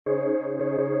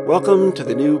Welcome to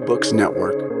the New Books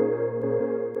Network.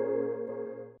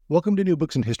 Welcome to New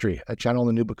Books in History, a channel on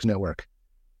the New Books Network.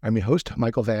 I'm your host,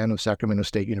 Michael Vann of Sacramento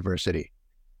State University.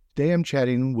 Today I'm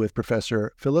chatting with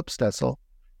Professor Philipp Stelzel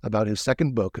about his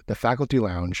second book, The Faculty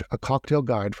Lounge, A Cocktail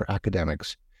Guide for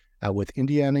Academics, out with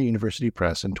Indiana University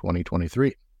Press in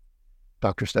 2023.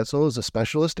 Dr. Stelzel is a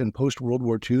specialist in post-World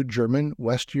War II German,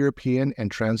 West European, and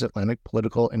transatlantic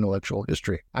political and intellectual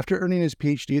history. After earning his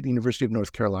PhD at the University of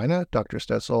North Carolina, Dr.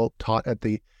 Stelzel taught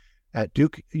at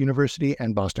Duke University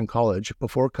and Boston College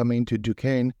before coming to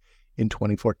Duquesne in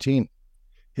 2014.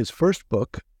 His first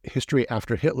book, History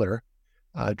After Hitler,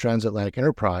 Transatlantic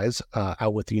Enterprise,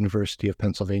 out with the University of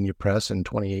Pennsylvania Press in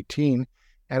 2018,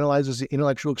 analyzes the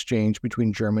intellectual exchange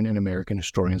between German and American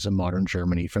historians of modern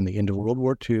Germany from the end of World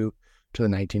War II to the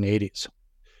 1980s.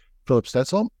 Philipp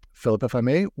Stelzel, Philipp, if I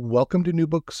may, welcome to New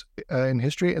Books in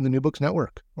History and the New Books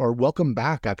Network, or welcome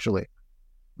back, actually.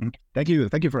 Thank you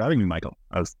for having me, Michael.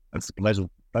 It's a pleasure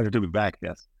to be back.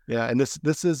 Yes. Yeah, and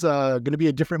this is going to be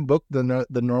a different book than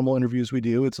the normal interviews we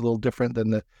do. It's a little different than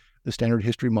the standard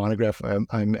history monograph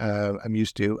I'm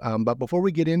used to. But before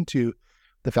we get into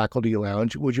the Faculty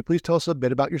Lounge, would you please tell us a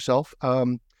bit about yourself?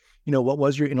 What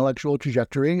was your intellectual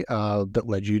trajectory that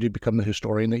led you to become the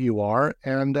historian that you are,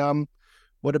 and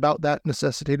what about that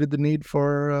necessitated the need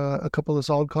for a couple of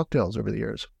solid cocktails over the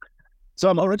years? So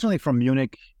I'm originally from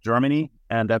Munich, Germany,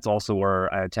 and that's also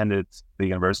where I attended the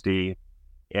university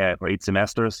for 8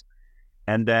 semesters.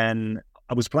 And then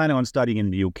I was planning on studying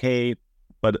in the UK,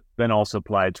 but then also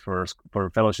applied for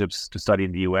fellowships to study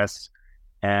in the US,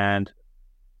 and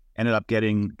ended up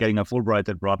getting a Fulbright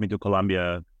that brought me to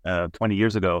Columbia 20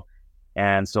 years ago.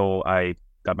 And so I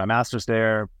got my master's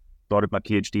there, started my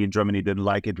PhD in Germany, didn't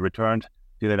like it, returned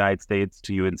to the United States,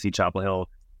 to UNC Chapel Hill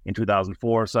in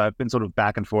 2004. So I've been sort of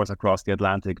back and forth across the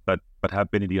Atlantic, but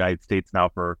have been in the United States now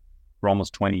for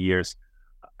almost 20 years.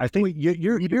 I think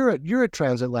you're a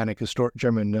transatlantic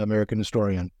German American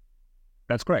historian.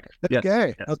 That's correct.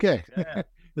 Okay. Yes. Okay. Yeah.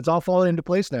 It's all falling into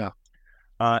place now.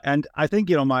 And I think,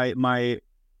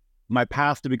 my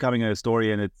path to becoming a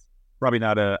historian, it's probably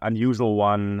not an unusual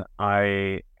one.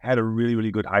 I had a really, really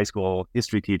good high school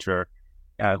history teacher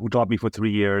who taught me for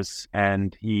 3 years,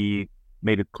 and he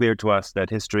made it clear to us that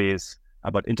history is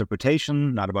about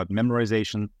interpretation, not about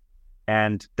memorization.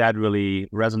 And that really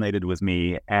resonated with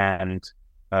me. And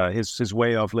his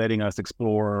way of letting us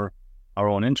explore our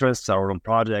own interests, our own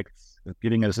projects,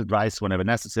 giving us advice whenever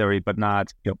necessary, but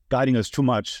not guiding us too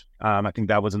much. I think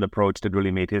that was an approach that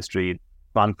really made history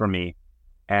fun for me.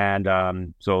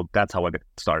 And so that's how I got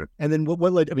started. And then what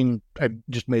led, I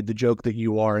just made the joke that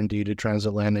you are indeed a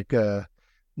transatlantic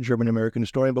German-American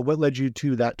historian, but what led you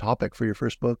to that topic for your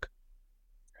first book?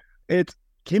 It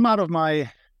came out of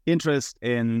my interest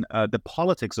in the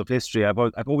politics of history. I've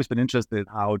always been interested in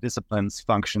how disciplines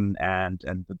function and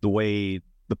the way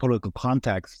the political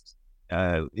context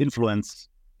influence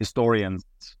historians'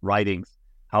 writings,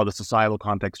 how the societal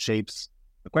context shapes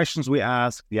the questions we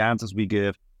ask, the answers we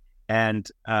give. And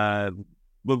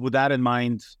with that in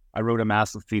mind, I wrote a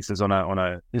master's thesis on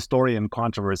a historian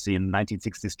controversy in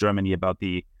 1960s Germany about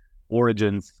the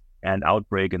origins and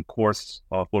outbreak and course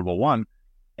of World War I.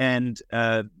 And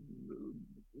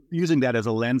using that as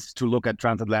a lens to look at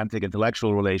transatlantic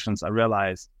intellectual relations, I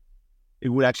realized it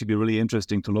would actually be really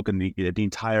interesting to look at the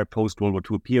entire post-World War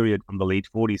II period from the late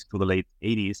 40s to the late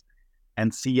 80s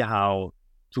and see how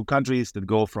two countries that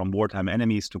go from wartime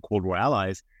enemies to Cold War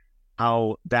allies,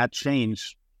 how that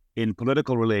change in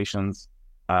political relations,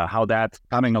 how that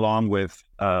coming along with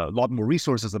a lot more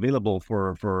resources available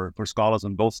for scholars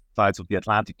on both sides of the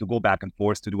Atlantic to go back and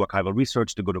forth, to do archival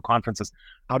research, to go to conferences,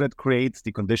 how that creates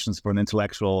the conditions for an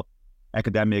intellectual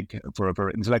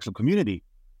community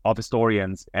of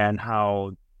historians, and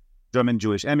how German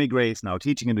Jewish emigres now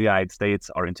teaching in the United States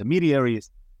are intermediaries.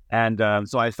 And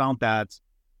so I found that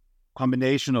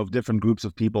combination of different groups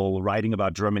of people writing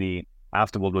about Germany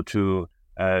after World War II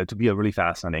to be a really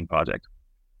fascinating project.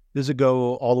 Does it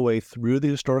go all the way through the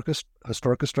Historicus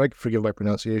strike? Forgive my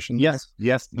pronunciation. Yes.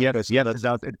 Okay,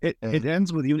 so It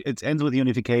ends with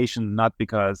unification, not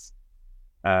because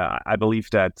I believe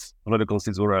that political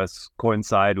caesuras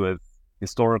coincide with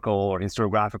historical or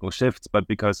historiographical shifts, but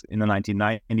because in the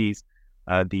 1990s,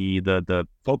 the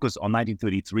focus on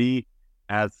 1933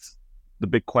 as the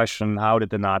big question: how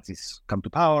did the Nazis come to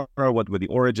power? What were the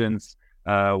origins?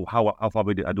 How far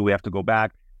do we have to go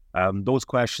back? Those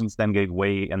questions then gave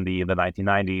way in the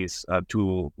 1990s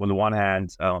to, on the one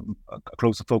hand, a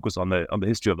closer focus on the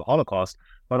history of the Holocaust,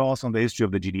 but also on the history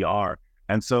of the GDR.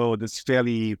 And so this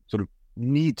fairly sort of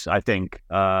neat, I think,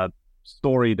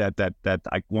 story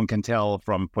that one can tell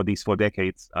for these 4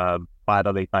 decades by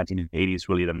the late 1980s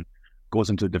really then goes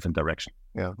into a different direction.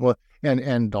 Yeah, well,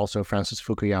 and also Francis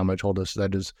Fukuyama told us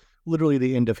that is literally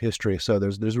the end of history. So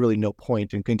there's really no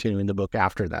point in continuing the book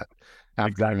after that.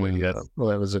 Exactly. Yes. Well,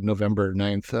 that was November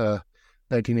 9th,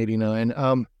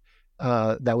 1989.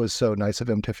 That was so nice of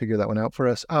him to figure that one out for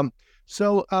us.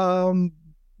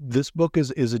 This book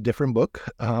is a different book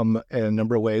in a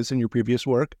number of ways than your previous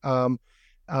work. And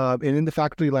in the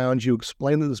Faculty Lounge, you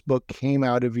explained that this book came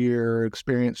out of your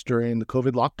experience during the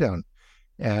COVID lockdown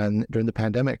and during the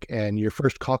pandemic. And your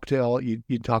first cocktail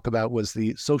you talk about was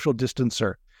the social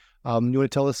distancer. You want to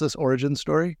tell us this origin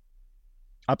story?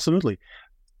 Absolutely.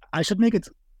 I should make it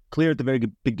clear at the very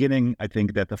beginning, I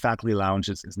think, that the Faculty Lounge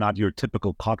is not your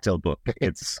typical cocktail book.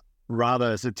 It's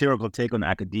rather a satirical take on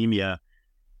academia,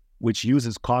 which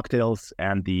uses cocktails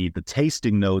and the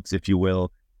tasting notes, if you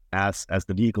will, as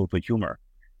the vehicle for humor.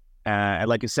 And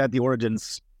like you said, the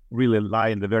origins really lie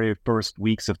in the very first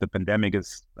weeks of the pandemic.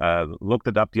 Looked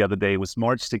it up the other day. It was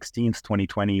March 16th,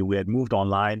 2020. We had moved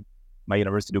online. My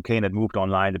university, Duquesne, had moved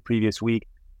online the previous week.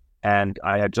 And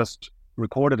I had just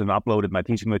recorded and uploaded my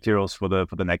teaching materials for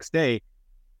the next day.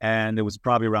 And it was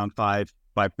probably around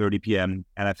 5:30 p.m.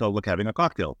 And I felt like having a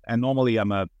cocktail. And normally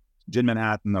I'm a gin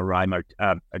Manhattan,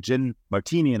 a gin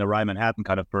martini and a rye Manhattan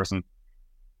kind of person.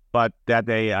 But that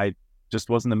day I just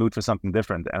wasn't in the mood for something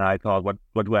different. And I thought,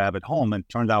 what do I have at home? And it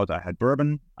turned out I had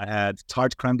bourbon, I had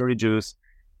tart cranberry juice,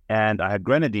 and I had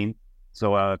grenadine.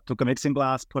 So I took a mixing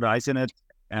glass, put ice in it,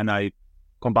 and I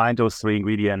combined those 3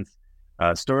 ingredients,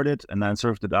 stirred it, and then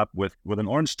served it up with an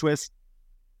orange twist.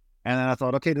 And then I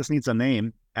thought, okay, this needs a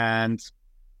name. And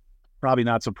probably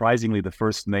not surprisingly, the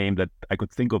first name that I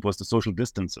could think of was the social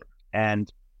distancer. And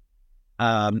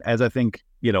as I think,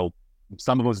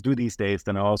 some of us do these days,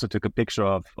 then I also took a picture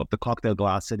of the cocktail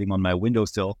glass sitting on my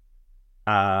windowsill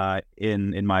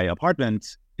in my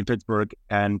apartment in Pittsburgh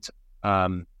and,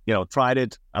 tried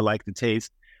it. I liked the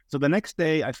taste. So the next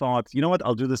day I thought, you know what,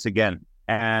 I'll do this again.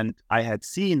 And I had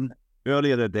seen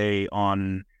earlier that day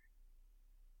on,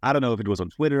 I don't know if it was on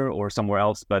Twitter or somewhere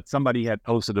else, but somebody had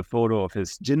posted a photo of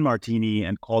his gin martini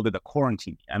and called it a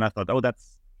quarantine. And I thought, oh,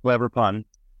 that's a clever pun.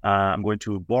 I'm going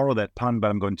to borrow that pun, but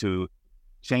I'm going to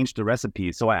change the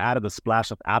recipe. So I added a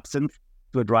splash of absinthe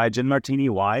to a dry gin martini.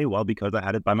 Why? Well, because I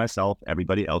had it by myself.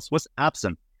 Everybody else was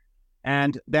absent.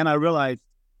 And then I realized,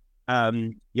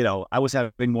 I was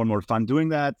having more and more fun doing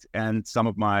that. And some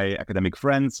of my academic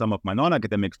friends, some of my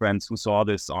non-academic friends who saw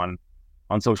this on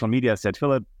social media said,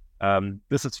 Philipp,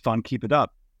 this is fun, keep it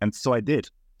up. And so I did.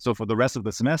 So for the rest of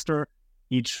the semester,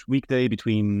 each weekday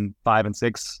between 5 and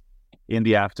 6 in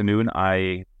the afternoon,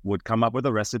 I would come up with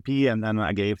a recipe, and then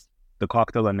I gave the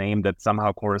cocktail a name that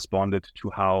somehow corresponded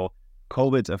to how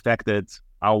COVID affected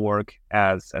our work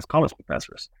as college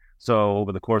professors. So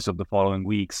over the course of the following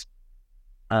weeks,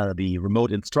 the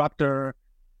remote instructor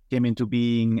came into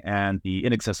being, and the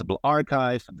inaccessible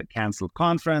archive, and the canceled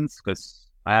conference, because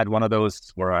I had one of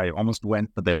those where I almost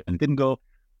went, but then didn't go.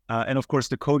 And of course,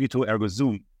 the cogito ergo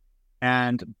Zoom.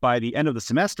 And by the end of the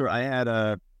semester, I had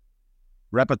a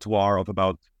repertoire of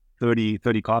about 30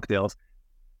 cocktails.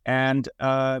 And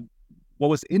what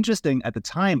was interesting at the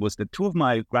time was that 2 of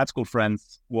my grad school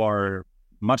friends who are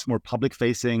much more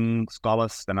public-facing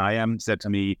scholars than I am said to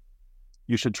me,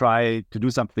 you should try to do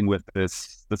something with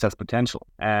this. This has potential.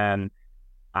 And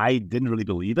I didn't really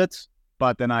believe it,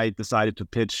 but then I decided to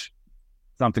pitch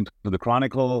something to the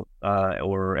Chronicle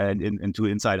or into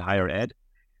Inside Higher Ed.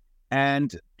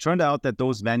 And turned out that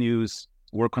those venues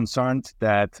were concerned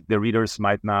that their readers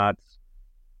might not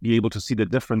be able to see the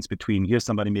difference between here's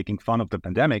somebody making fun of the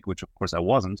pandemic, which of course I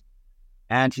wasn't,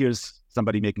 and here's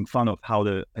somebody making fun of how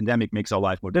the pandemic makes our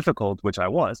life more difficult, which I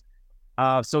was.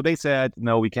 So they said,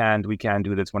 no, we can't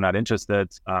do this. We're not interested.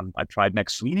 I tried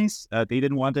Max Sweeney's. They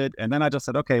didn't want it. And then I just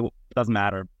said, okay, well, it doesn't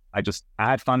matter. I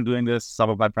had fun doing this. Some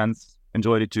of my friends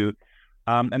enjoyed it too.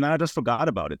 And then I just forgot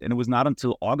about it. And it was not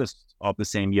until August of the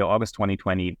same year, August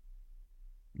 2020,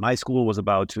 my school was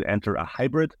about to enter a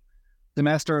hybrid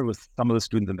semester with some of the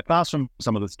students in the classroom,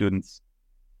 some of the students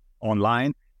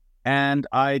online. And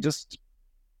I just,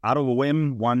 out of a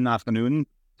whim, one afternoon,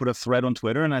 put a thread on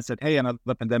Twitter and I said, hey,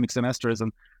 another pandemic semester is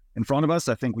in front of us.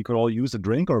 I think we could all use a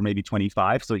drink, or maybe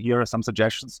 25. So here are some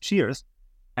suggestions. Cheers.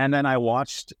 And then I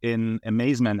watched in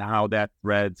amazement how that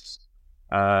thread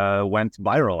went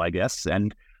viral, I guess,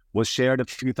 and was shared a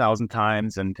few thousand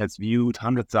times and has viewed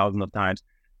hundreds of thousands of times.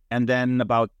 And then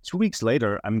about 2 weeks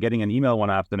later, I'm getting an email one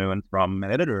afternoon from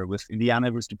an editor with Indiana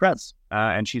University Press.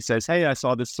 And she says, hey, I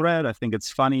saw this thread. I think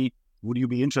it's funny. Would you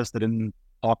be interested in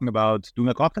talking about doing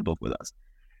a cocktail book with us?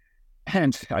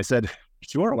 And I said,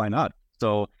 sure, why not?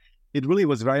 So it really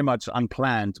was very much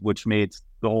unplanned, which made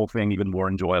the whole thing even more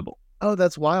enjoyable. Oh,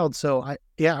 that's wild. So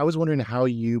I was wondering how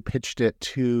you pitched it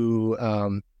to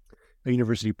a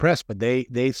university press, but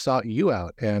they sought you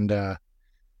out, and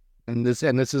this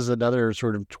is another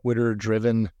sort of Twitter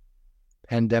driven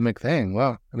pandemic thing.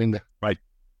 Well, I mean, right.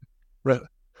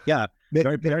 Yeah. May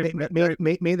very,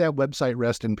 may that website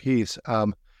rest in peace. I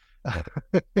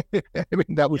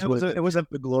mean, that was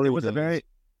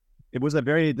it was a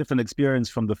very different experience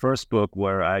from the first book,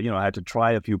 where I had to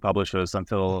try a few publishers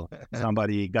until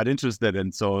somebody got interested.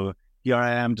 And so here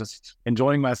I am, just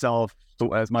enjoying myself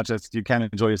as much as you can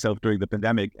enjoy yourself during the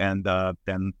pandemic. And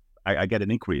then I get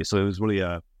an inquiry. So it was really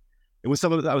a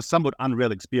somewhat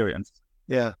unreal experience.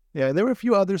 Yeah. And there were a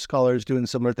few other scholars doing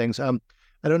similar things.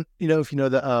 I don't, if you know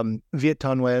the Viet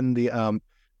Thanh Nguyen, the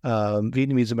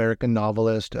Vietnamese American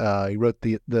novelist. He wrote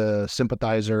the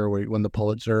Sympathizer, where he won the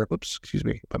Pulitzer. Whoops, excuse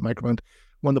me, my microphone.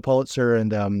 Won the Pulitzer,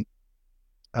 and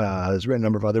has written a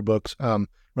number of other books. Won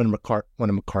a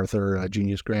MacArthur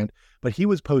Genius Grant. But he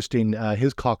was posting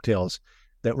his cocktails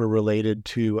that were related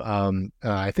to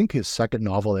I think his second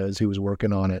novel as he was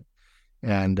working on it,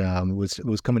 and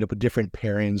was coming up with different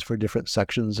pairings for different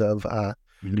sections of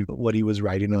what he was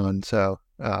writing on. So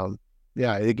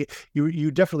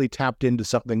you definitely tapped into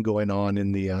something going on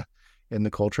in the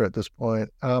culture at this point.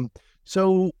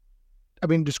 So, I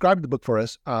mean, describe the book for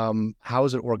us. How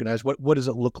is it organized? What does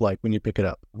it look like when you pick it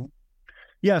up?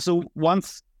 Yeah. So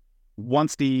once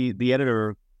the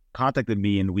editor contacted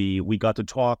me and we got to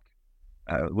talk,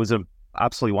 it was an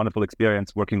absolutely wonderful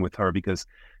experience working with her, because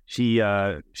she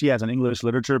has an English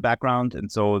literature background,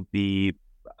 and so we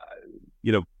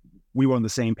were on the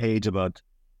same page about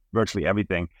virtually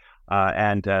everything.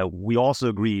 And we also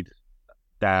agreed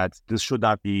that this should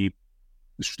not be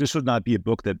a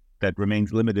book that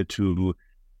remains limited to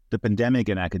the pandemic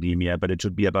in academia, but it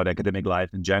should be about academic life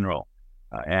in general.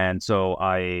 And so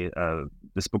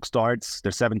this book starts.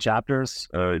 There's 7 chapters.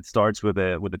 It starts with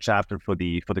a chapter for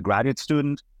the graduate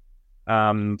student.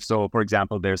 So, for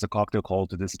example, there's a cocktail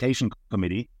called the Dissertation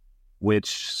Committee,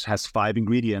 which has 5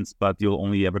 ingredients, but you'll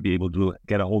only ever be able to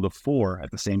get a hold of 4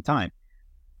 at the same time.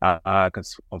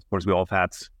 Because, of course,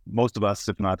 most of us,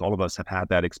 if not all of us, have had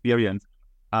that experience.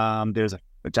 There's a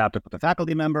chapter for the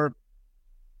faculty member.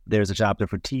 There's a chapter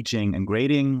for teaching and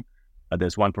grading.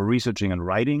 There's one for researching and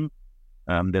writing.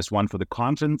 There's one for the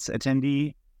conference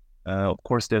attendee. Of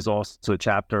course, there's also a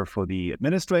chapter for the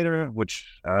administrator, which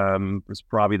is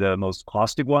probably the most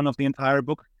caustic one of the entire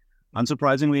book,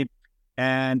 unsurprisingly.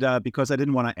 And because I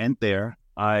didn't want to end there,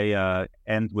 I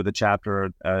end with a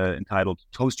chapter entitled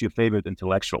Toast Your Favorite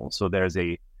Intellectual. So there's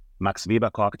a Max Weber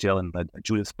cocktail, and a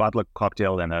Judith Butler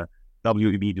cocktail, and a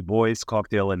W.E.B. Du Bois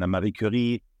cocktail, and a Marie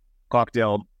Curie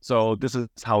cocktail. So this is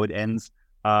how it ends.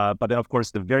 But then, of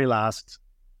course, the very last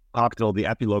cocktail, the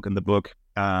epilogue in the book,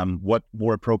 what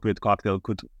more appropriate cocktail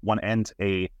could one end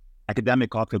a academic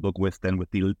cocktail book with than with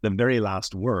the very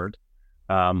last word,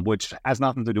 which has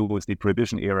nothing to do with the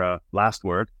Prohibition era last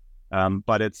word.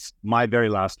 But it's my very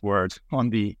last word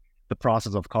on the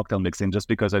process of cocktail mixing, just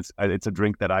because it's a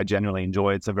drink that I genuinely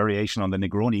enjoy. It's a variation on the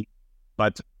Negroni,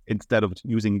 but instead of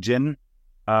using gin,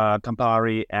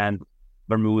 Campari, and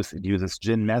vermouth, it uses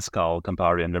gin, mezcal,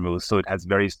 Campari, and vermouth. So it has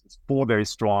 4 very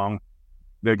strong,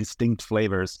 very distinct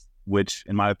flavors, which,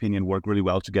 in my opinion, work really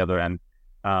well together. And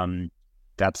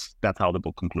that's how the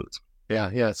book concludes.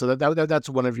 Yeah. So that's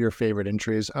one of your favorite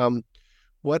entries.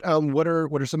 What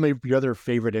are some of your other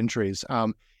favorite entries?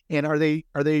 And are they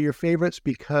your favorites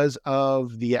because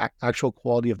of the actual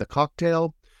quality of the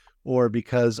cocktail, or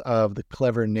because of the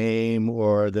clever name,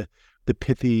 or the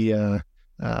pithy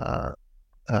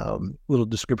little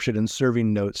description and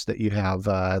serving notes that you have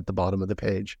at the bottom of the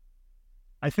page?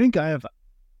 I think I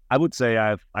would say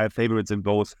I have favorites in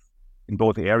both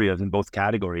areas, in both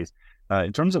categories.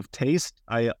 In terms of taste,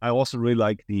 I also really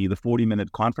like the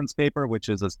 40-minute conference paper, which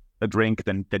is a drink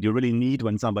that you really need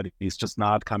when somebody is just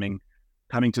not coming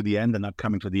to the end and not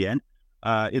coming to the end.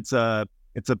 It's a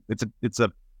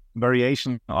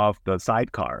variation of the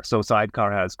sidecar. So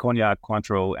sidecar has cognac,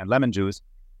 Cointreau, and lemon juice,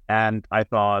 and I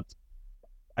thought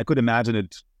I could imagine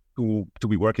it to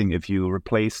be working if you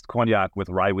replaced cognac with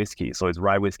rye whiskey. So it's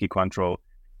rye whiskey, Cointreau,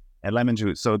 and lemon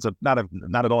juice. So it's not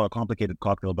at all a complicated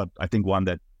cocktail, but I think one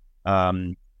that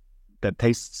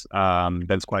tastes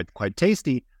that's quite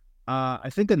tasty. I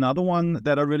think another one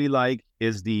that I really like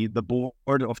is the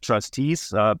Board of Trustees,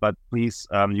 but please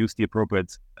use the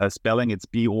appropriate spelling. It's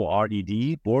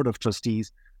BORED, Board of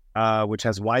Trustees, which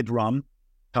has white rum,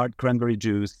 tart cranberry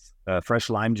juice, fresh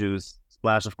lime juice,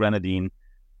 splash of grenadine,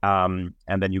 and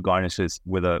then you garnish this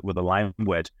with a lime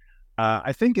wedge.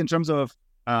 I think in terms of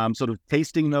sort of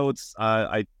tasting notes,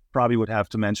 I probably would have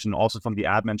to mention also from the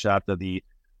admin chapter, the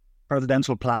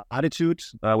presidential platitude,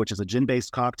 which is a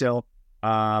gin-based cocktail,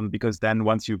 because then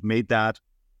once you've made that,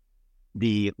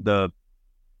 the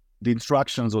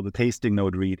instructions or the tasting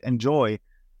note read, enjoy,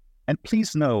 and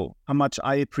please know how much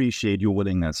I appreciate your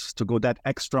willingness to go that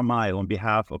extra mile on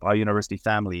behalf of our university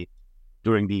family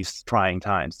during these trying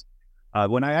times.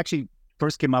 When I actually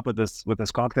first came up with this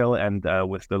cocktail and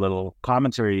with the little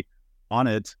commentary on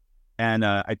it, and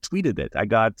I tweeted it. I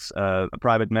got a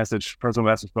personal message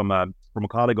from a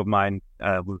colleague of mine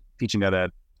who's teaching at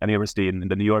a university in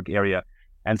the New York area,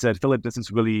 and said, "Philip, this is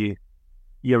really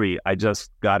eerie. I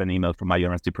just got an email from my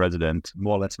university president,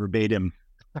 more or less verbatim,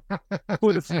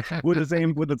 with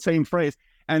the same phrase."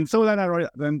 And so then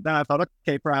I thought,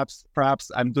 okay, perhaps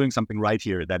I'm doing something right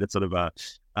here. That it's sort of a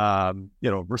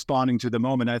responding to the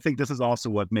moment. I think this is also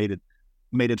what made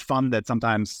it fun. That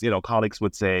sometimes colleagues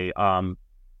would say,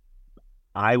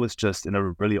 I was just in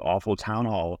a really awful town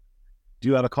hall. Do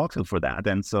you have a cocktail for that?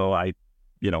 And so I,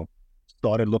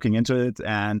 started looking into it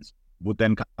and would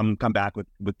then come back with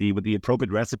the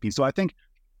appropriate recipe. So I think,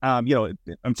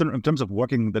 in terms of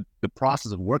working the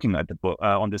process of working at the book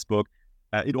on this book,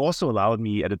 it also allowed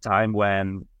me at a time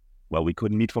when, we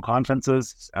couldn't meet for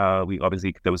conferences. We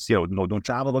obviously there was no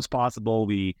travel was possible.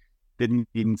 We didn't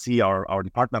even see our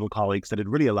departmental colleagues. That it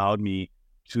really allowed me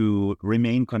to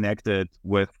remain connected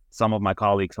with some of my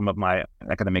colleagues, some of my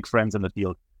academic friends in the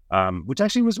field, which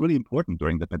actually was really important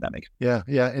during the pandemic. Yeah.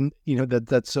 And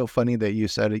that's so funny that you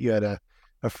said it. You had a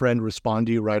friend respond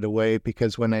to you right away,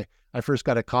 because when I first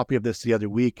got a copy of this the other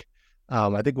week,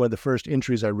 I think one of the first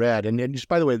entries I read, and just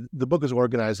by the way, the book is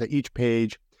organized that each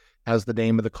page has the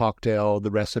name of the cocktail,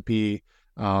 the recipe,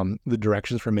 the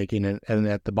directions for making it, and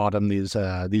at the bottom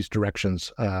these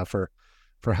directions for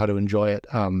how to enjoy it,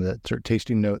 the sort of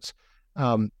tasting notes.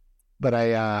 But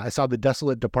I saw the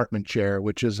Desolate Department Chair,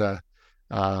 which is 2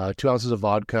 ounces of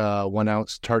vodka, 1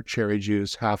 ounce tart cherry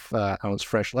juice, half ounce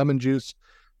fresh lemon juice,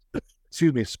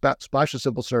 splash of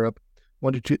simple syrup,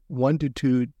 1 to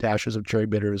 2 dashes of cherry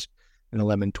bitters, and a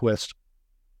lemon twist.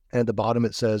 And at the bottom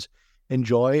it says,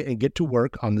 enjoy and get to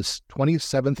work on this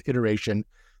 27th iteration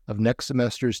of next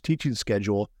semester's teaching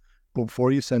schedule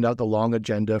before you send out the long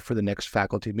agenda for the next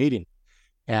faculty meeting.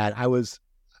 And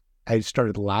I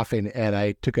started laughing, and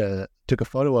I took a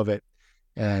photo of it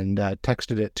and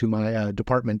texted it to my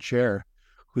department chair,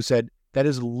 who said, that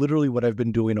is literally what I've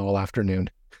been doing all afternoon.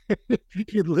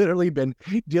 He'd literally been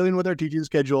dealing with our teaching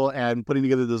schedule and putting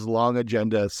together this long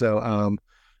agenda. So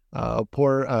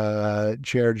poor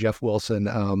Chair Jeff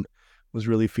Wilson was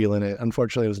really feeling it.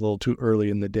 Unfortunately, it was a little too early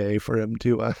in the day for him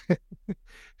to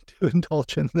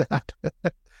indulge in that.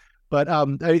 But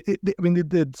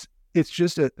it's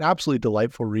just an absolutely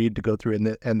delightful read to go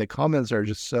through, and the comments are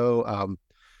just so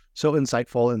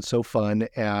insightful and so fun,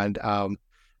 and I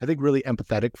think really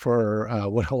empathetic for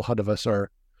what a lot of us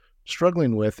are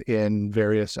struggling with in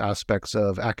various aspects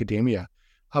of academia.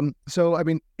 So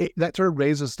that sort of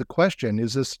raises the question: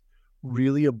 is this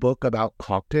really a book about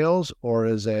cocktails, or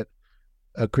is it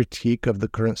a critique of the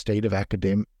current state of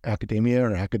academia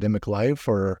or academic life,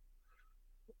 or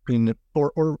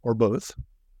both?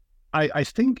 I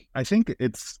think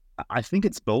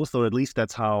it's both, or at least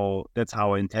that's how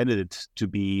I intended it to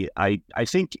be. I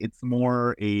think it's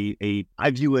more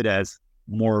I view it as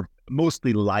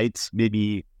mostly light,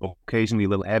 maybe occasionally a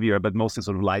little heavier, but mostly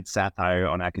sort of light satire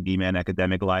on academia and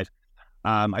academic life.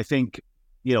 I think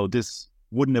this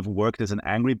wouldn't have worked as an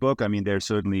angry book. I mean, there's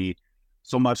certainly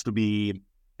so much to be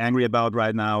angry about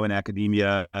right now in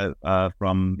academia,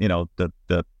 from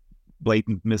the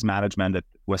blatant mismanagement at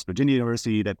West Virginia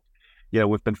University that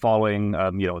we've been following.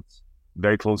 It's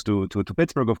very close to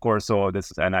Pittsburgh, of course. So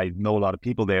and I know a lot of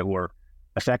people there who are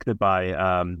affected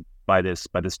by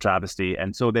this travesty,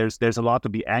 and so there's a lot to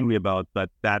be angry about, but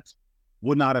that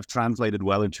would not have translated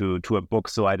well into a book.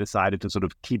 So I decided to sort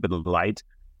of keep it light.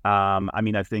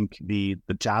 I think the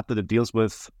chapter that deals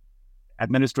with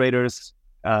administrators,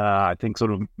 I think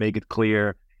sort of make it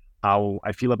clear how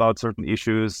I feel about certain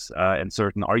issues and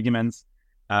certain arguments.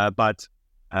 But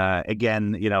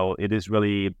again, it is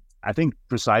really, I think,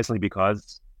 precisely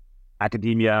because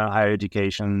academia, higher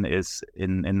education is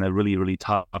in a really, really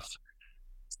tough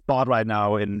spot right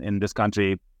now in this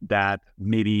country, that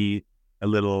maybe a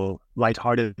little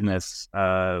lightheartedness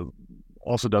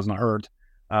also doesn't hurt.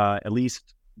 At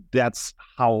least that's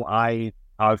how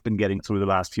I've been getting through the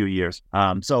last few years.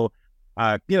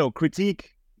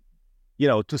 Critique,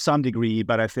 to some degree,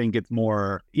 but I think it's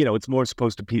more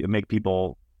supposed to make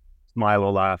people smile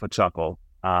or laugh or chuckle,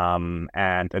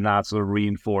 and not sort of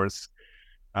reinforce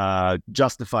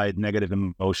justified negative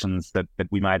emotions that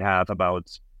we might have about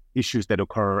issues that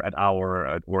occur at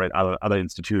our or at other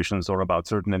institutions, or about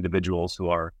certain individuals who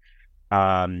are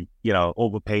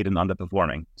overpaid and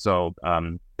underperforming. So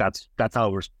that's how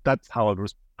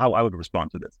I would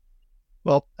respond to this.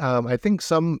 Well, I think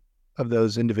some of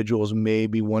those individuals may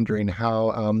be wondering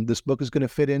how this book is going to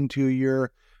fit into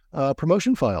your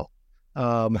promotion file.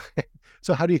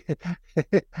 So how do you?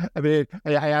 I mean,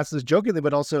 I asked this jokingly,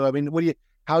 but also, I mean,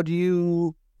 how do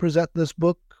you present this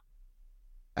book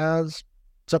as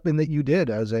something that you did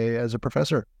as a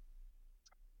professor?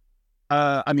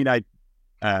 I mean,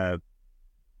 I'm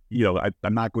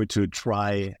not going to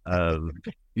try,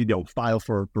 file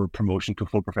for promotion to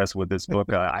full professor with this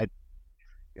book. I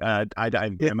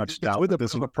very much doubt with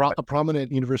this a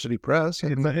prominent university press.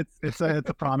 It's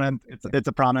a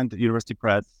prominent university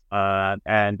press,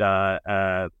 and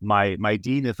my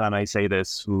dean, if I may say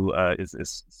this, who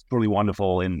is truly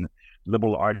wonderful in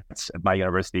liberal arts at my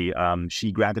university.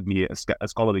 She granted me a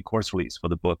scholarly course release for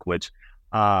the book, which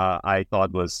I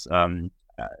thought was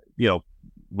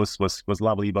was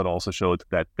lovely, but also showed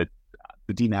that the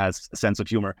dean has a sense of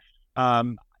humor.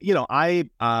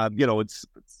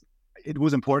 It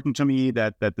was important to me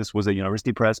that this was a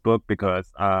university press book,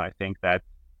 because I think that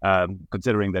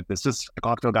considering that this is a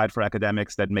cocktail guide for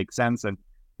academics, that makes sense. And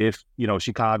if the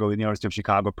University of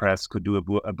Chicago Press could do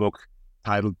a book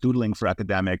titled "Doodling for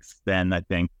Academics," then I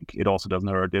think it also doesn't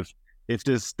hurt if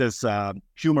this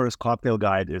humorous cocktail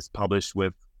guide is published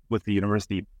with the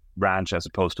university branch as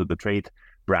opposed to the trade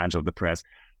branch of the press.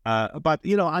 But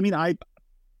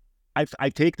I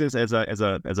take this as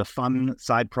a fun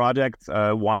side project,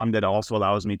 one that also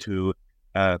allows me to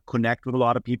connect with a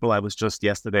lot of people. I was just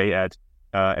yesterday at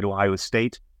Ohio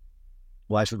State.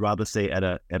 Well, I should rather say at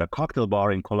a cocktail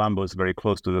bar in Columbus, very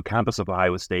close to the campus of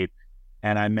Ohio State,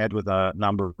 and I met with a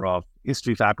number of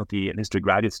history faculty and history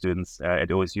graduate students at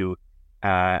OSU,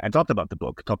 and talked about the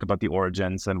book, talked about the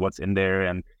origins and what's in there.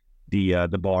 And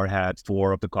the bar had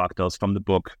 4 of the cocktails from the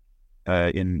book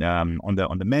on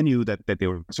the menu that they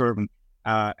were serving,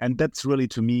 and that's really,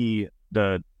 to me,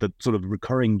 the sort of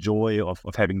recurring joy of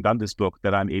having done this book,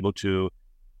 that I'm able to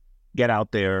get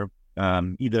out there,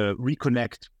 either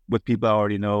reconnect with people I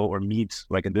already know, or meet,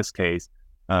 like in this case,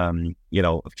 a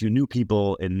few new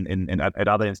people at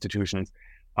other institutions,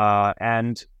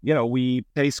 and we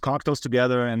taste cocktails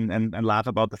together and laugh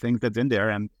about the things that's in there,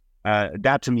 and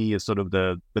that to me is sort of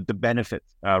the benefit,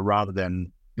 rather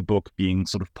than the book being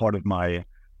sort of part of my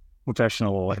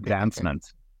professional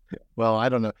advancement. Well, I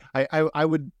don't know. I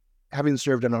would, having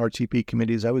served on RTP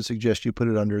committees, I would suggest you put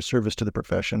it under service to the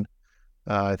profession.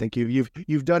 I think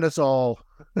you've done us all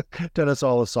a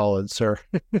solid, sir.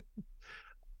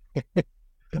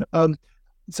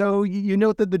 So you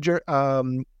note that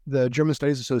the German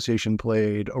Studies Association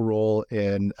played a role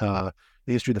in the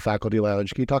history of the faculty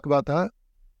lounge. Can you talk about that?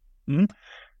 Mm-hmm.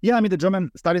 Yeah, I mean, the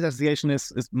German Studies Association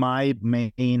is my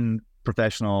main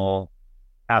professional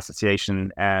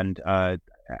association, and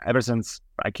ever since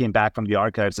I came back from the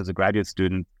archives as a graduate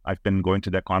student, I've been going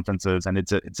to their conferences, and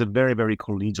it's a very, very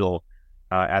collegial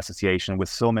association with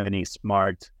so many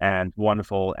smart and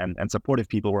wonderful and supportive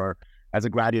people, where as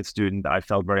a graduate student I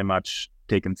felt very much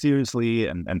taken seriously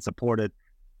and supported.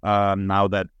 Now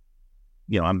that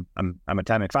I'm a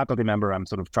tenured faculty member, I'm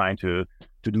sort of trying to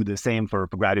do the same for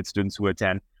graduate students who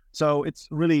attend. So it's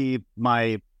really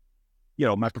my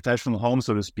professional home,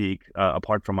 so to speak,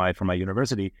 apart from my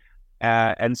university.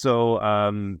 And so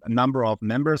a number of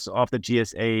members of the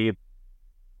GSA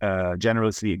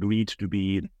generously agreed to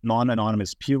be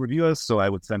non-anonymous peer reviewers. So I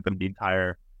would send them the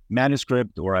entire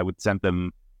manuscript, or I would send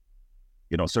them,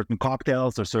 certain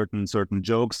cocktails or certain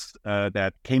jokes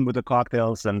that came with the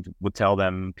cocktails, and would tell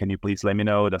them, can you please let me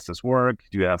know, does this work?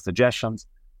 Do you have suggestions?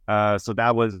 So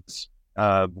that was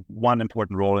one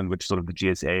important role in which sort of the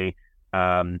GSA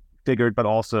figured, but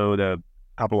also the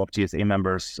couple of GSA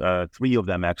members, 3 of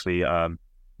them actually,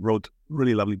 wrote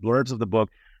really lovely blurbs of the book.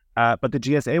 But the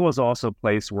GSA was also a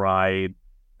place where I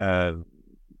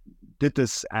did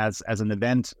this as an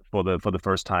event for the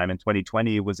first time. In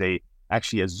 2020, it was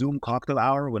actually a Zoom cocktail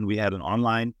hour, when we had an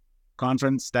online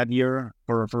conference that year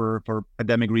for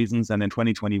pandemic reasons. And in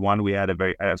 2021, we had a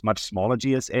much smaller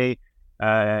GSA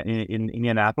in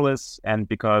Indianapolis, and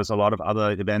because a lot of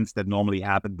other events that normally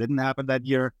didn't happen that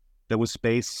year, there was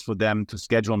space for them to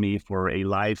schedule me for a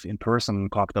live in-person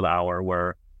cocktail hour,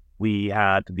 where we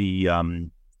had the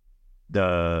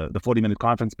 40-minute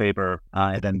conference paper,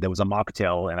 and then there was a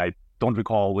mocktail, and I don't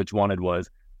recall which one it was,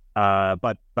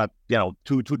 but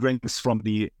two drinks from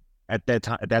the at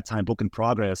that time book in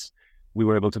progress we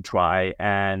were able to try,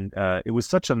 and it was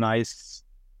such a nice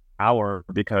hour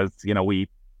because,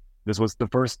 this was the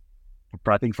first,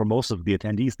 I think for most of the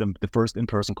attendees, the first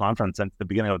in-person conference since the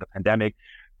beginning of the pandemic.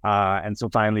 And so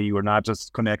finally you were not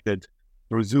just connected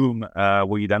through Zoom,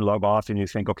 where you then log off and you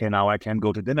think, okay, now I can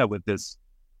go to dinner with this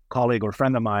colleague or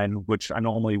friend of mine, which I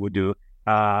normally would do.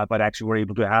 But actually we're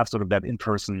able to have sort of that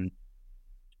in-person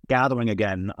gathering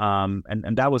again.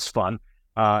 And that was fun.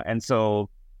 And so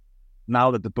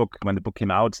now that when the book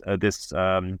came out this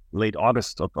late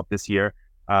August of this year,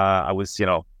 I was,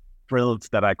 thrilled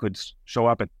that I could show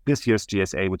up at this year's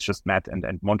GSA, which just met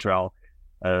and Montreal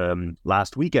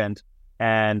last weekend,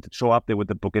 and show up there with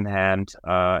the book in hand,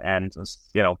 and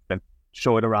then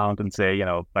show it around and say,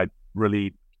 I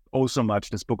really owe so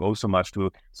much. This book owes so much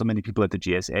to so many people at the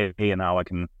GSA, and now I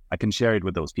can share it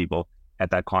with those people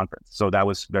at that conference. So that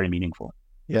was very meaningful.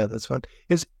 Yeah, that's fun.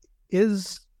 I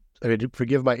mean,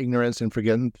 forgive my ignorance and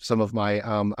forgive some of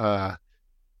my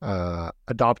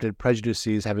adopted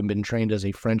prejudices, having been trained as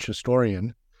a French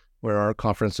historian, where our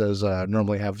conferences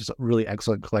normally have a really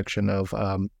excellent collection of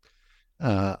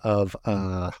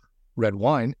red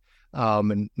wine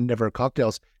and never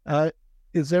cocktails.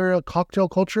 Is there a cocktail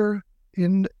culture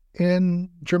in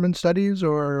German studies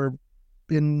or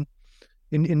in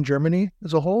Germany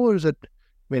as a whole, or is it?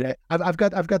 I mean, I've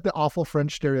got the awful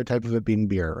French stereotype of it being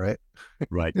beer, right?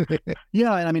 Right.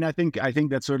 Yeah, and I mean, I think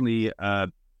that certainly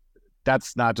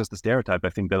that's not just a stereotype. I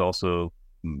think that also,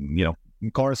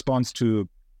 corresponds to,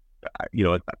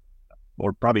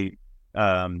 or probably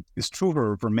is true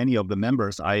for many of the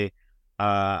members.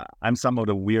 I'm somewhat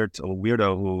a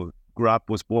weirdo who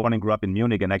was born and grew up in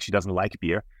Munich and actually doesn't like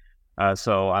beer.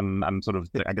 So I'm sort of,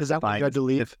 I guess, is that why you had to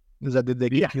leave? Did they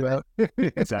kick you out?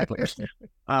 Exactly.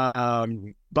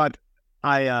 But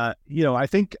I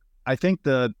think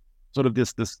the sort of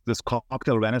this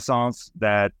cocktail renaissance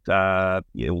that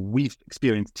we've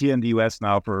experienced here in the US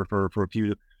now for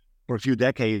a few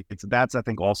decades. That's, I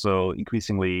think, also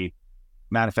increasingly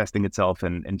manifesting itself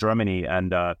in Germany.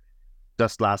 And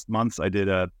just last month, I did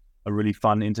a really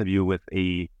fun interview with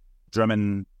a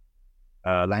German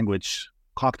language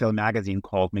cocktail magazine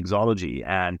called Mixology,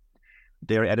 and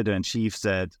their editor-in-chief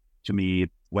said to me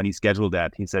when he scheduled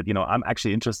that, he said, I'm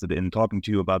actually interested in talking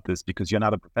to you about this because you're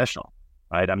not a professional,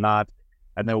 right? I've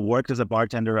never worked as a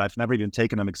bartender. I've never even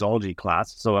taken a mixology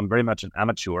class. So I'm very much an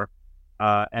amateur.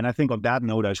 And I think on that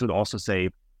note, I should also say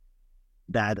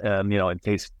that, in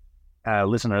case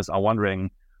listeners are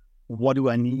wondering, what do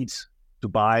I need to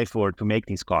buy to make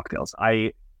these cocktails?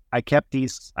 I've kept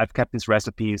these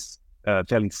recipes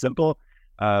fairly simple,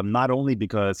 not only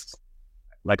because,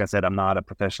 like I said, I'm not a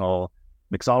professional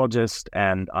mixologist,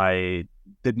 and I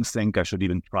didn't think I should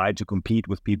even try to compete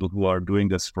with people who are doing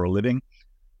this for a living,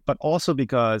 but also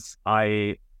because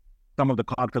some of the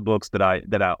cocktail books that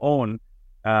I own,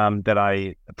 that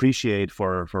I appreciate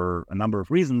for a number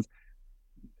of reasons,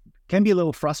 can be a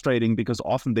little frustrating because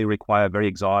often they require very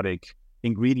exotic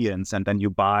ingredients, and then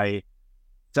you buy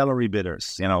celery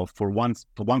bitters, for one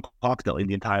cocktail in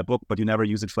the entire book, but you never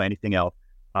use it for anything else,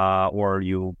 or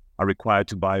you are required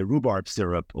to buy rhubarb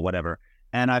syrup or whatever.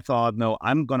 And I thought, no,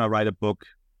 I'm going to write a book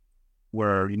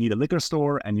where you need a liquor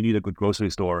store and you need a good grocery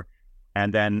store,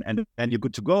 and then you're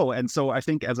good to go. And so I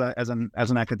think as an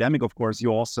academic, of course, you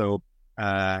also,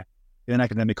 in an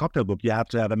academic cocktail book, you have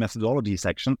to have a methodology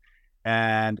section.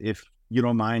 And if you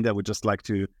don't mind, I would just like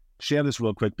to share this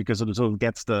real quick because it sort of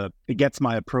gets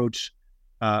my approach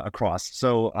across.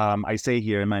 So I say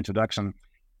here in my introduction,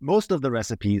 most of the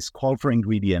recipes call for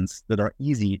ingredients that are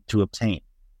easy to obtain.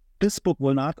 This book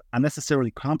will not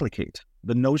unnecessarily complicate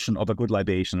the notion of a good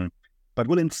libation, but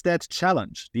will instead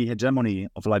challenge the hegemony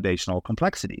of libational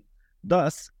complexity.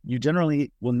 Thus, you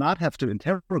generally will not have to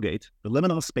interrogate the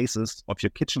liminal spaces of your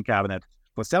kitchen cabinet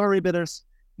for celery bitters.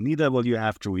 Neither will you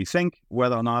have to rethink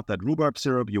whether or not that rhubarb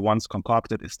syrup you once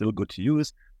concocted is still good to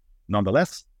use.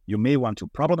 Nonetheless, you may want to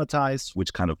problematize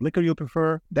which kind of liquor you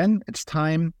prefer. Then it's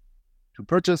time to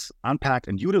purchase, unpack,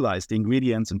 and utilize the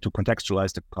ingredients and to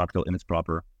contextualize the cocktail in its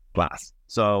proper glass.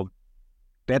 So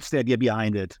that's the idea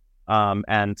behind it.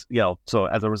 So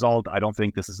as a result, I don't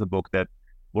think this is a book that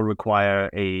will require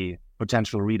a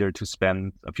potential reader to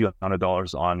spend a few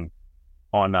 $100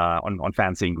 on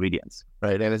fancy ingredients.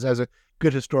 Right, and as a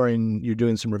good historian, you're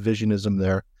doing some revisionism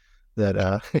there.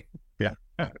 That yeah.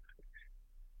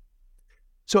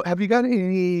 So have you got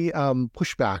any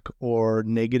pushback or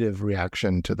negative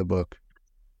reaction to the book?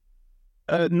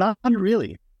 Not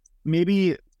really.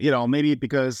 Maybe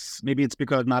it's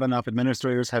because not enough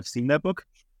administrators have seen that book,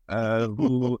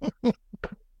 who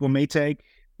may take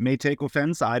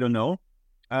offense. I don't know.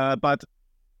 But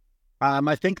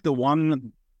I think the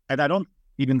one, and I don't,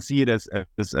 even see it as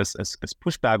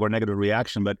pushback or negative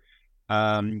reaction. But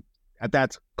at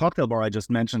that cocktail bar I just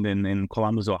mentioned in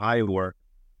Columbus, Ohio, where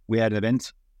we had an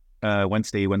event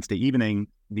Wednesday evening,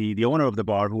 the owner of the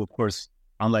bar, who of course,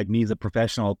 unlike me, is a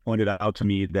professional, pointed out to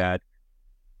me that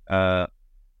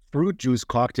fruit juice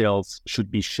cocktails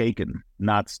should be shaken,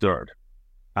 not stirred,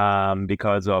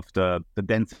 because of the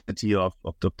density of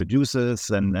the juices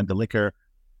and the liquor.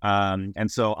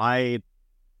 And so I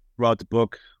wrote the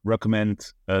book,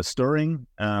 recommend stirring.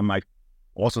 I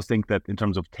also think that in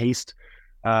terms of taste,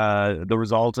 the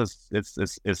result is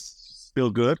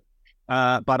still good.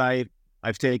 But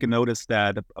I've taken notice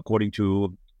that according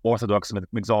to orthodox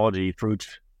mixology,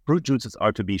 fruit juices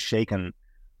are to be shaken,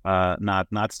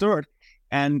 not stirred.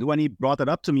 And when he brought that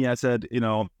up to me, I said,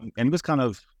 and he was kind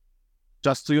of,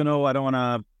 just so you know, I don't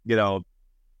want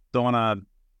to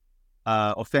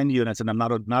offend you. And I said, I'm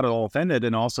not at all offended.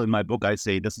 And also in my book, I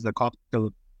say this is a cocktail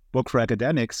book for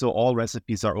academics, so all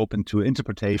recipes are open to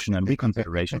interpretation and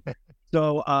reconsideration.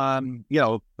 So,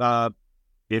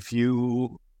 if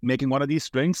you making one of these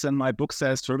drinks and my book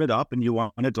says serve it up and you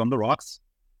want it on the rocks,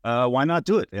 why not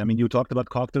do it? I mean, you talked about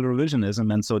cocktail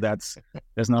revisionism, and so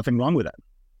there's nothing wrong with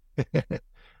that.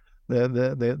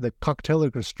 The cocktail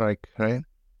strike, right?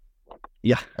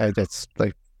 Yeah, that's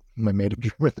like my made up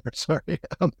humor there. Sorry.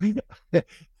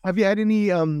 Have you had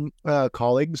any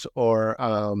colleagues or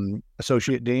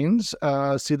associate deans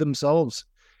see themselves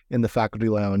in the faculty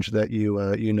lounge that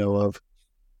you know of?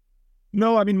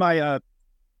 No, I mean my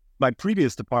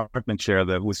previous department chair,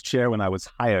 who was chair when I was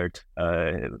hired,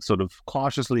 sort of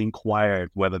cautiously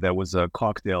inquired whether there was a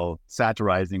cocktail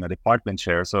satirizing a department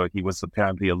chair. So he was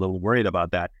apparently a little worried about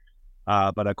that.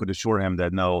 But I could assure him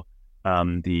that no,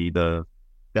 the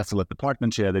desolate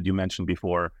department chair that you mentioned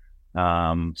before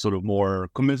sort of more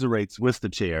commiserates with the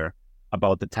chair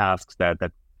about the tasks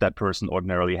that person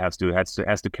ordinarily has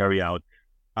to carry out.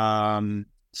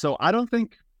 So I don't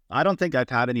think I've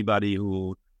had anybody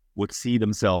who would see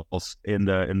themselves in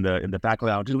the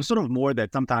faculty lounge. It was sort of more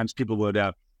that sometimes people would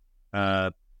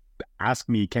ask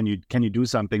me, can you do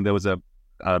something? There was a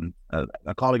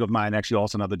colleague of mine, actually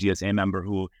also another GSA member,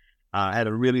 who had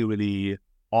a really, really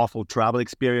awful travel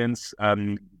experience,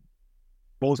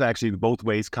 both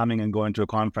ways, coming and going to a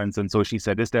conference. And so she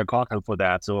said, is there a cocktail for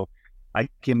that? So I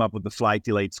came up with the flight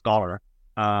delayed scholar.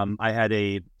 I had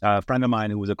a friend of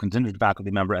mine who was a contingent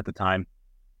faculty member at the time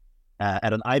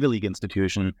at an Ivy League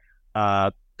institution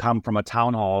come from a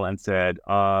town hall and said,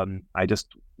 I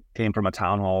just came from a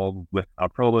town hall with our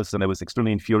provost and it was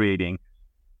extremely infuriating.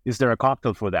 Is there a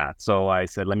cocktail for that? So I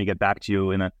said, let me get back to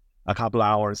you in a couple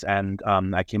hours. And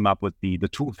I came up with the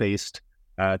two-faced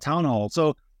town hall.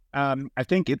 So I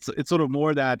think it's sort of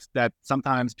more that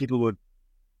sometimes people would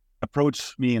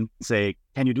approach me and say,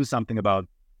 can you do something about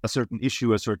a certain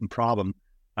issue, a certain problem?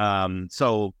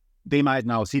 So they might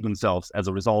now see themselves as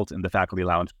a result in the faculty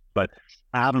lounge, but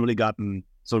I haven't really gotten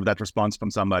sort of that response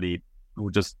from somebody who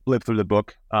would just flip through the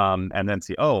book and then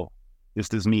see, oh, is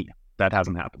this me? That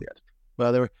hasn't happened yet.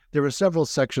 Well, there were several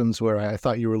sections where I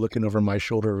thought you were looking over my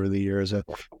shoulder over the years.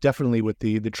 Definitely with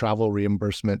the travel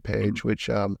reimbursement page, which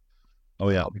oh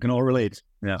yeah, we can all relate.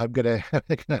 Yeah, I'm gonna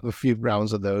have a few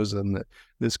rounds of those in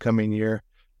this coming year.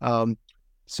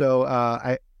 So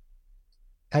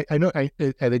I know I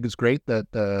think it's great that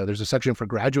there's a section for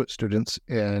graduate students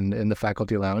in the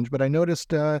faculty lounge, but I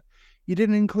noticed you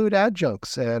didn't include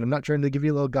adjuncts, and I'm not trying to give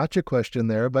you a little gotcha question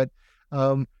there, but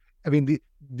I mean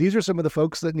these are some of the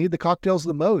folks that need the cocktails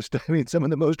the most. I mean, some of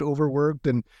the most overworked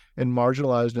and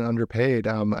marginalized and underpaid.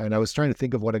 And I was trying to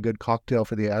think of what a good cocktail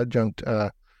for the adjunct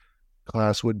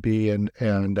class would be, and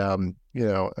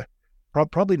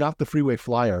probably not the freeway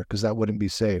flyer, because that wouldn't be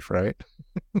safe, right?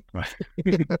 Right.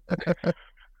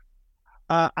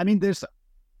 I mean, there's,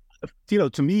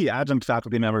 to me, adjunct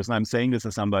faculty members, and I'm saying this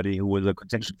as somebody who was a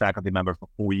contingent faculty member for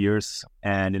 4 years,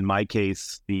 and in my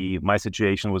case, my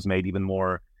situation was made even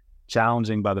more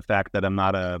challenging by the fact that I'm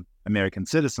not an American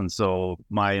citizen, so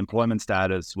my employment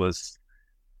status was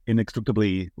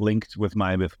inextricably linked with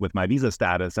my visa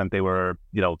status, and they were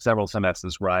several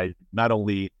semesters where I not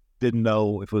only didn't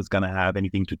know if it was going to have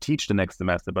anything to teach the next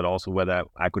semester, but also whether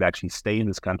I could actually stay in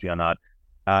this country or not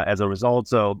as a result.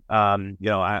 So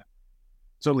I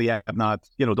certainly have not,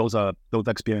 those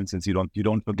experiences you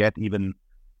don't forget, even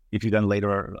if you then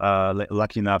later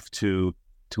lucky enough to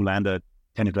land a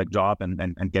tenure track job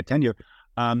and get tenure.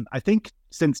 I think,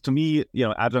 since to me,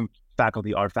 adjunct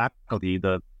faculty are faculty,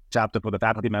 the chapter for the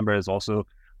faculty member is also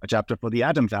a chapter for the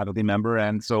adjunct faculty member.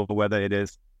 And so whether it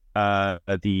is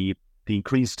the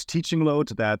increased teaching load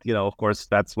that, of course,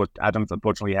 that's what adjuncts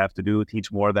unfortunately have to do, teach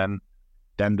more than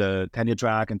than the tenure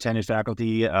track and tenure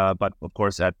faculty, but of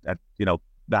course at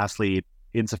vastly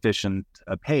insufficient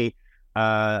pay.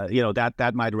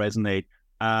 That might resonate.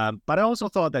 But I also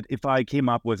thought that if I came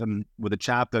up with a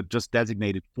chapter just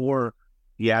designated for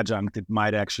the adjunct, it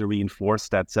might actually reinforce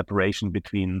that separation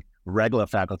between regular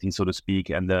faculty, so to speak,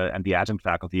 and the adjunct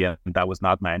faculty. And that was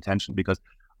not my intention, because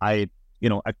I've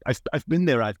been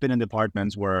there. I've been in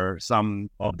departments where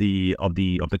some of the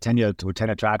tenure or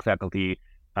tenure track faculty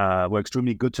were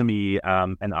extremely good to me,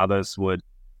 and others would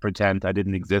pretend I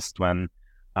didn't exist when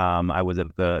I was at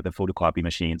the photocopy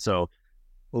machine. So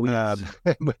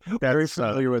very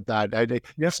familiar with that. I did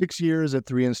 6 years at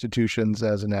 3 institutions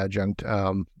as an adjunct.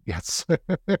 Yes,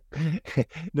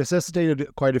 necessitated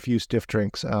quite a few stiff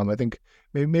drinks. I think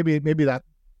maybe that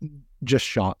just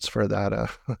shots for that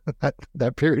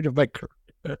that period of my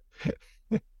career.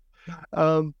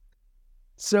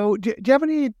 So do you have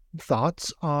any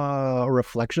thoughts or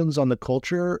reflections on the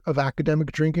culture of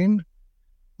academic drinking?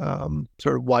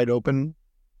 Sort of wide open.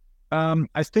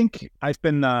 I think I've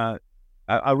been.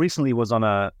 I recently was on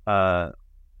a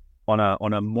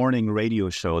morning radio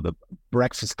show, the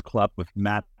Breakfast Club with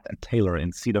Matt and Taylor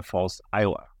in Cedar Falls,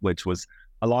 Iowa, which was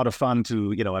a lot of fun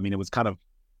to, it was kind of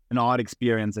an odd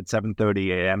experience at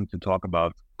 7:30 a.m. to talk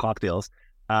about cocktails.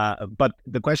 But one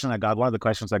of the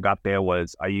questions I got there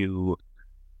was,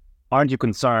 aren't you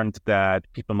concerned that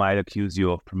people might accuse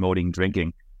you of promoting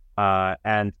drinking?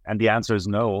 And the answer is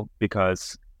no,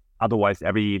 because otherwise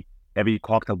every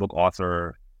cocktail book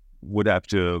author would have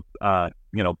to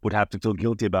feel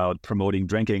guilty about promoting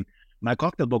drinking. My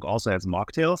cocktail book also has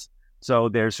mocktails, so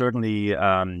there's certainly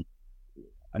a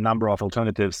number of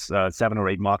alternatives, 7 or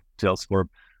 8 mocktails for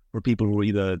people who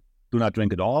either do not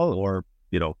drink at all or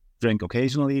drink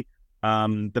occasionally.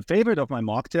 The favorite of my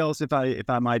mocktails, if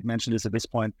I might mention this at this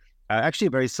point, actually a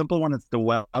very simple one. It's the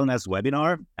Wellness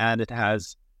Webinar, and it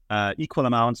has equal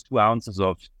amounts, 2 ounces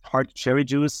of tart cherry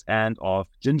juice and of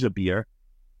ginger beer.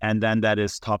 And then that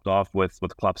is topped off with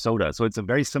club soda. So it's a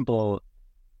very simple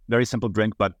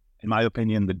drink. But in my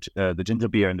opinion, the ginger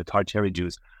beer and the tart cherry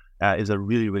juice is a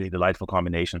really, really delightful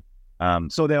combination.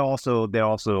 So they're also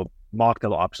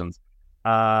mocktail options.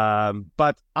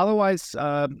 But otherwise,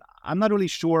 I'm not really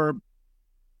sure.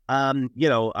 Obviously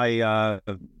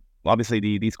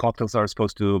these cocktails are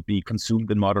supposed to be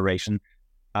consumed in moderation.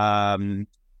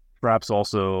 Perhaps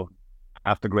also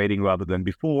after grading rather than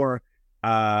before.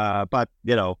 But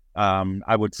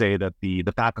I would say that the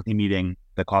faculty meeting,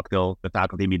 the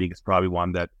faculty meeting is probably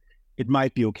one that it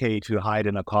might be okay to hide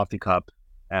in a coffee cup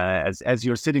as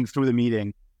you're sitting through the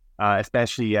meeting,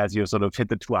 especially as you sort of hit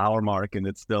the 2-hour mark and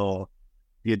the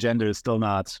agenda is still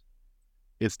not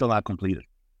completed.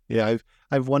 Yeah,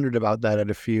 I've wondered about that at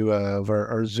a few of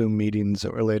our Zoom meetings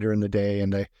that were later in the day,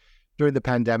 and during the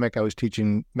pandemic, I was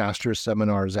teaching master's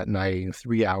seminars at night,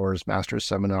 3 hours master's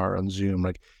seminar on Zoom,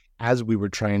 as we were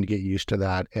trying to get used to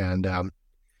that. And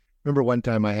remember one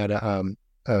time I had a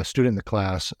student in the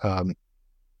class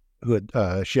who had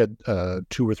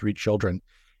 2 or 3 children,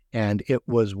 and it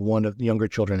was one of the younger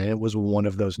children, and it was one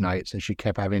of those nights, and she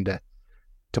kept having to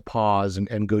pause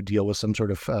and go deal with some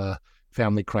sort of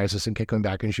family crisis and kept coming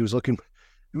back, and she was looking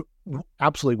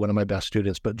absolutely one of my best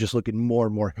students, but just looking more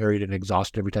and more harried and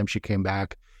exhausted every time she came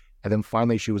back. And then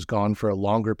finally she was gone for a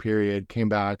longer period, came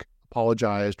back,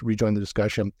 apologized, rejoined the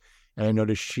discussion, and I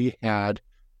noticed she had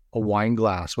a wine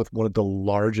glass with one of the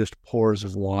largest pours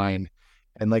of wine.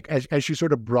 And as she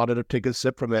sort of brought it up to take a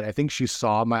sip from it, I think she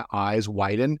saw my eyes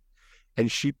widen,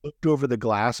 and she looked over the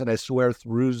glass, and I swear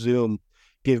through Zoom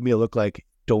gave me a look like,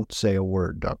 "Don't say a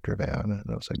word, Dr. Van." And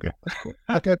I was like,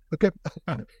 okay.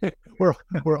 We're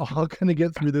all going to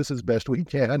get through this as best we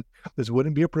can. This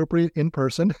wouldn't be appropriate in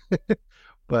person,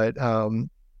 but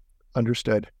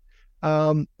understood.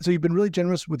 So you've been really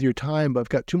generous with your time, but I've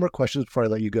got 2 more questions before I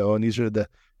let you go. And these are the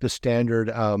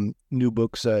standard new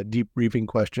books debriefing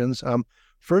questions.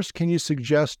 First, can you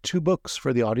suggest 2 books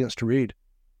for the audience to read?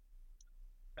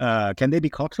 Can they be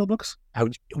cocktail books?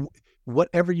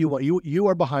 Whatever you want. You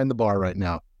are behind the bar right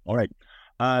now. All right.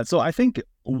 So I think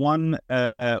one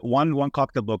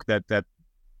cocktail book that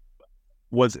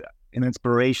was an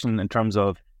inspiration in terms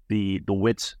of the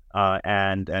wit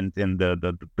and in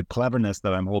the cleverness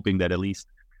that I'm hoping that at least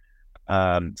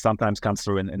sometimes comes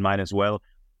through in mine as well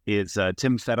is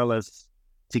Tim Federer's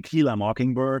Tequila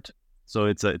Mockingbird. So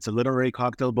it's a literary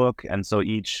cocktail book, and so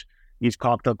each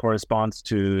cocktail corresponds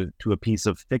to a piece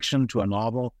of fiction, to a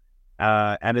novel.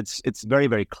 And it's very,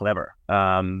 very clever.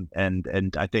 And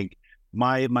I think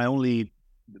the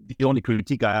only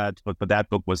critique I had for that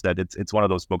book was that it's one of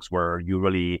those books where you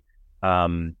really,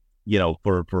 for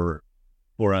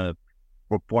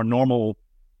normal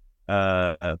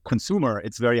consumer,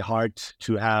 it's very hard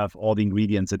to have all the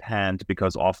ingredients at hand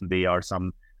because often they are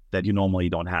some that you normally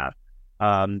don't have.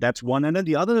 That's one. And then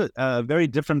the other very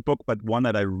different book, but one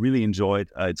that I really enjoyed,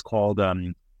 it's called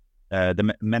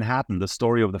Manhattan, the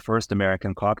Story of the First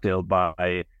American Cocktail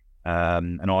by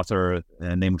an author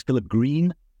named Philipp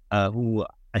Green, who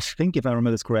I think, if I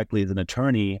remember this correctly, is an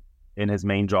attorney in his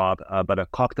main job, but a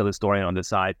cocktail historian on the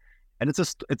side. And it's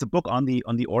a book on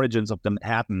the origins of the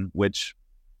Manhattan, which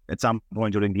at some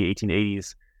point during the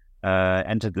 1880s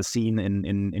entered the scene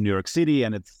in New York City,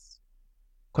 and it's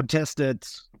contested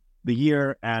the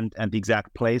year and the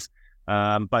exact place.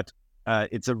 But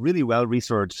it's a really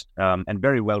well-researched and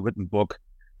very well-written book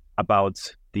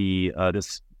about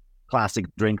this classic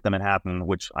drink, the Manhattan,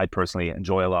 which I personally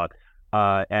enjoy a lot.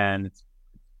 And it's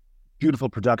beautiful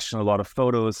production, a lot of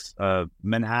photos,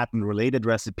 Manhattan-related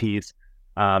recipes.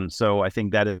 So I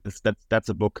think that's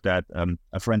a book that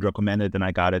a friend recommended, and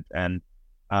I got it and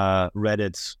read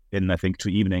it in, I think, 2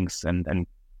 evenings, and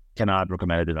cannot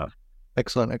recommend it enough.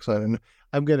 Excellent. And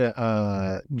I'm going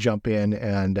to jump in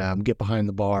and get behind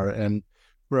the bar and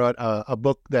wrote a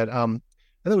book that I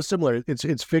thought was similar.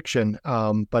 It's fiction,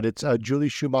 but it's Julie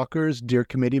Schumacher's Dear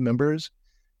Committee Members.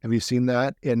 Have you seen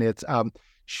that? And it's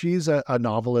she's a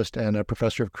novelist and a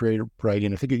professor of creative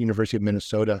writing, I think at the University of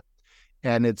Minnesota.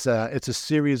 And it's a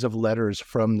series of letters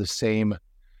from the same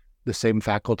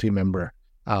faculty member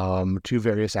to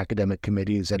various academic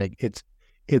committees, and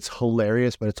it's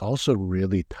hilarious, but it's also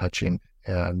really touching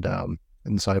and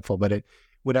insightful. But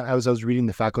when I was reading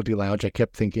The Faculty Lounge, I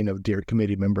kept thinking of Dear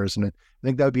Committee Members, and I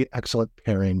think that would be an excellent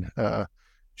pairing,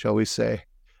 shall we say.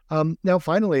 Now,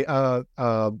 finally,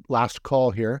 last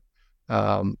call here.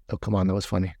 Oh, come on, that was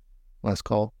funny. Last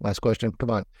call, last question.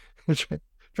 Come on.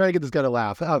 Trying to get this guy to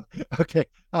laugh. Okay.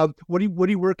 What are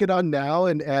you working on now,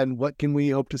 and what can we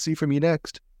hope to see from you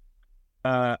next?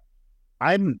 I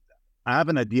have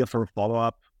an idea for a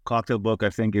follow-up cocktail book. I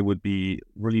think it would be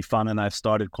really fun, and I've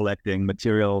started collecting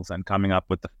materials and coming up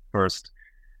with the first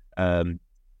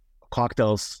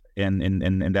cocktails in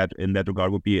that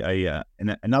regard. Would be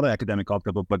another academic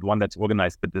cocktail book, but one that's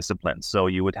organized by disciplines. So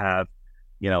you would have,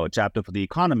 a chapter for the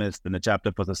economist, and a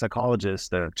chapter for the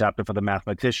psychologist, a chapter for the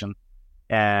mathematician,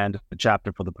 and a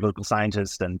chapter for the political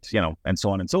scientist, and and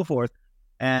so on and so forth.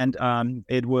 And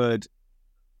it would.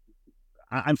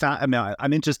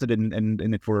 I'm interested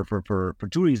in it for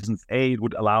 2 reasons. A, it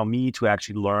would allow me to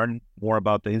actually learn more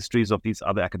about the histories of these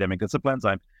other academic disciplines.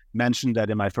 I mentioned that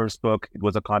in my first book, it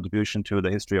was a contribution to the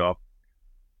history of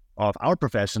our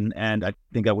profession, and I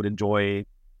think I would enjoy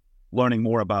learning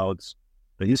more about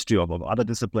the history of other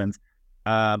disciplines.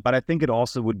 But I think it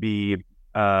also would be,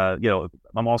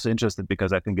 I'm also interested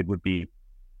because I think it would be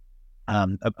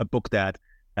a book that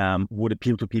would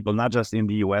appeal to people not just in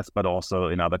the U.S. but also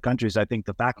in other countries. I think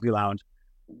the Faculty Lounge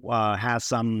has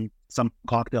some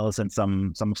cocktails, and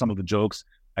some of the jokes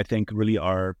I think really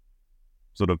are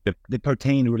sort of they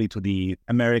pertain really to the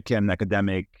American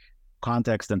academic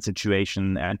context and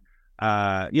situation, and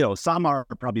some are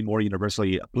probably more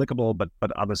universally applicable, but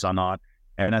others are not.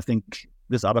 And I think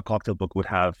this other cocktail book would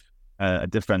have a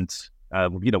different,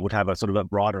 would have a sort of a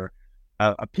broader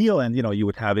appeal, and you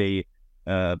would have a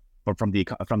from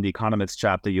the economist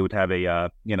chapter, you would have a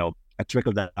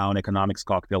trickle down economics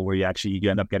cocktail where you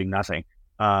end up getting nothing.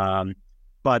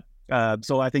 But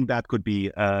so I think that could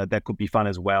be fun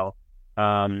as well.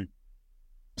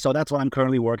 So that's what I'm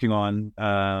currently working on.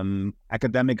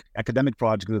 Academic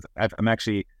projects. I'm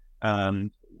actually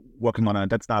working on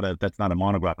that's not a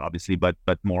monograph, obviously, but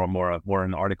more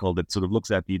an article that sort of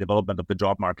looks at the development of the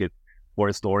job market for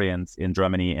historians in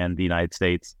Germany and the United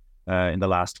States in the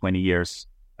last 20 years.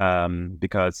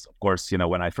 Because of course,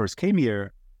 when I first came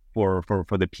here for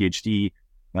the PhD,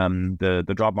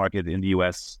 the job market in the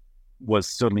US was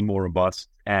certainly more robust,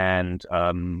 and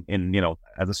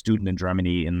as a student in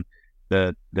Germany in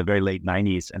the very late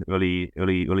 90s and early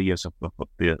years of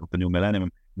the new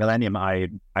millennium, I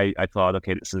thought,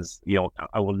 okay, this is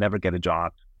I will never get a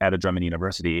job at a German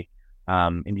university.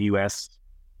 In the US,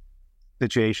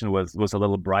 situation was a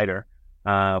little brighter.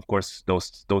 Of course,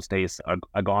 those days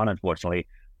are gone, unfortunately.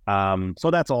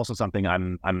 So that's also something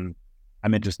I'm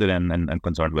interested in and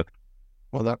concerned with.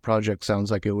 Well, that project sounds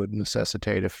like it would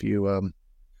necessitate a few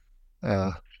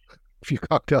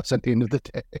cocktails at the end of the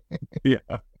day.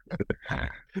 Yeah.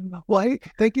 Well, hey,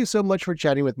 thank you so much for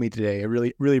chatting with me today. I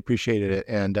really, really appreciated it,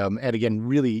 and again,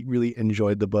 really, really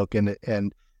enjoyed the book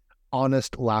and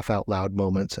honest laugh out loud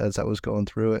moments as I was going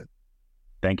through it.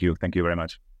 Thank you very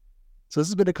much. So this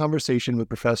has been a conversation with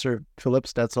Professor Philipp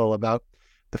Stelzel about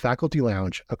The Faculty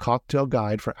Lounge, a cocktail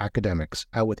guide for academics,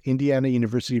 out with Indiana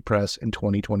University Press in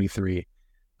 2023.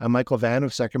 I'm Michael Vann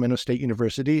of Sacramento State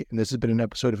University, and this has been an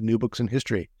episode of New Books in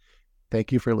History.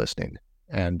 Thank you for listening,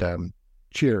 and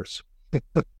cheers.